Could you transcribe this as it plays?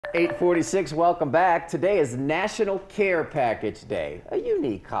8:46, welcome back. Today is National Care Package Day, a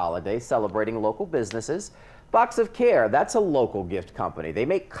unique holiday celebrating local businesses. Box of Care, that's a local gift company. They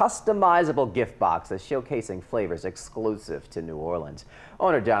make customizable gift boxes showcasing flavors exclusive to New Orleans.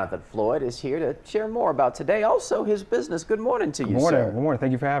 Owner Jonathan Floyd is here to share more about today, also his business. Good morning to you, sir. Good morning.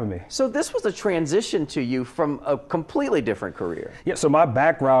 Thank you for having me. So this was a transition to you from a completely different career. Yeah, so my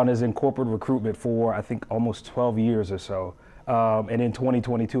background is in corporate recruitment for, I think, almost 12 years or so. And in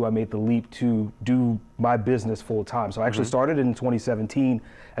 2022, I made the leap to do my business full time. So I actually started in 2017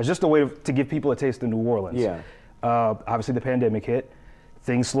 as just a way to give people a taste of New Orleans. Yeah. Obviously, the pandemic hit.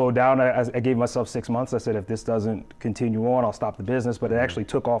 Things slowed down. I gave myself 6 months. I said, if this doesn't continue on, I'll stop the business. But it actually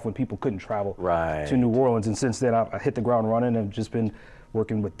took off when people couldn't travel to New Orleans. And since then, I hit the ground running and just been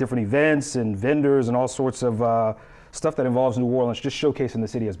working with different events and vendors and all sorts of stuff that involves New Orleans, just showcasing the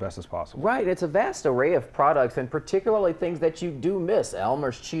city as best as possible. Right, it's a vast array of products and particularly things that you do miss.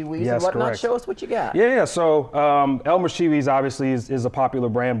 Elmer's, Chiwis, Yes, and whatnot. correct. Show us what you got. Yeah, so Elmer's Chiwis obviously is a popular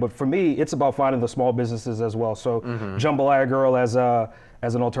brand, but for me, it's about finding the small businesses as well. So Jambalaya Girl as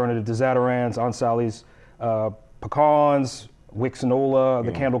an alternative to Zatarans, Aunt Sally's Pecans, Wix Nola,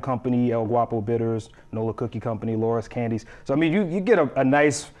 the Candle Company, El Guapo Bitters, Nola Cookie Company, Laura's Candies. So I mean, you get a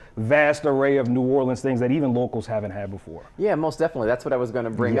nice, vast array of New Orleans things that even locals haven't had before. Yeah, most definitely. That's what I was going to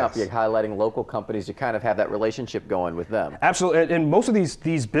bring up. Yes. You're highlighting local companies. You kind of have that relationship going with them. Absolutely, and most of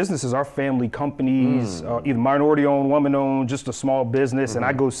these businesses are family companies, either minority-owned, woman-owned, just a small business, and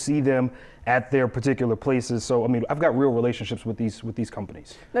I go see them at their particular places. So I mean, I've got real relationships with these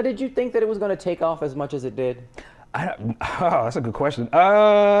companies. Now, did you think that it was going to take off as much as it did? That's a good question.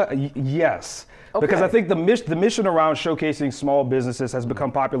 Yes. Okay. Because I think the mission around showcasing small businesses has become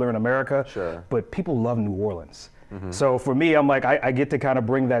popular in America, but people love New Orleans. So for me, I'm like, I get to kind of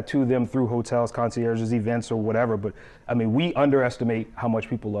bring that to them through hotels, concierges, events, or whatever. But I mean, we underestimate how much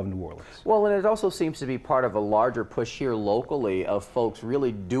people love New Orleans. Well, and it also seems to be part of a larger push here locally of folks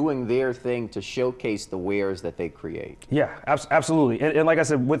really doing their thing to showcase the wares that they create. Yeah, absolutely. And like I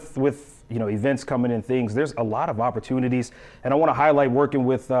said, with events coming in, things, there's a lot of opportunities. And I want to highlight working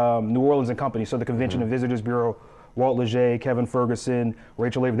with New Orleans and Company, so the Convention and Visitors Bureau, Walt Leger, Kevin Ferguson,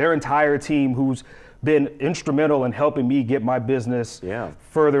 Rachel Avery, their entire team who's been instrumental in helping me get my business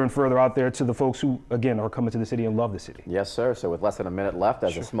further and further out there to the folks who, again, are coming to the city and love the city. Yes, sir. So with less than a minute left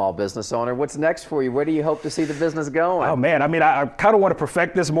as a small business owner, what's next for you? Where do you hope to see the business going? Oh, man. I mean, I kind of want to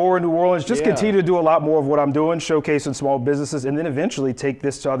perfect this more in New Orleans, just continue to do a lot more of what I'm doing, showcasing small businesses, and then eventually take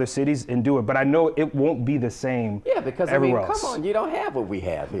this to other cities and do it. But I know it won't be the same because, I mean, come on, you don't have what we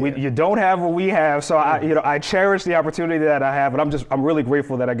have here. You don't have what we have, so I cherish the opportunity that I have, and I'm really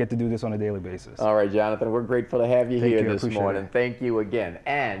grateful that I get to do this on a daily basis. All right, Jonathan, we're grateful to have you here this morning. It. Thank you again.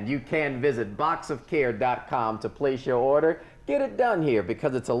 And you can visit boxofcare.com to place your order. Get it done here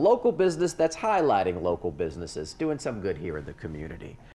because it's a local business that's highlighting local businesses, doing some good here in the community.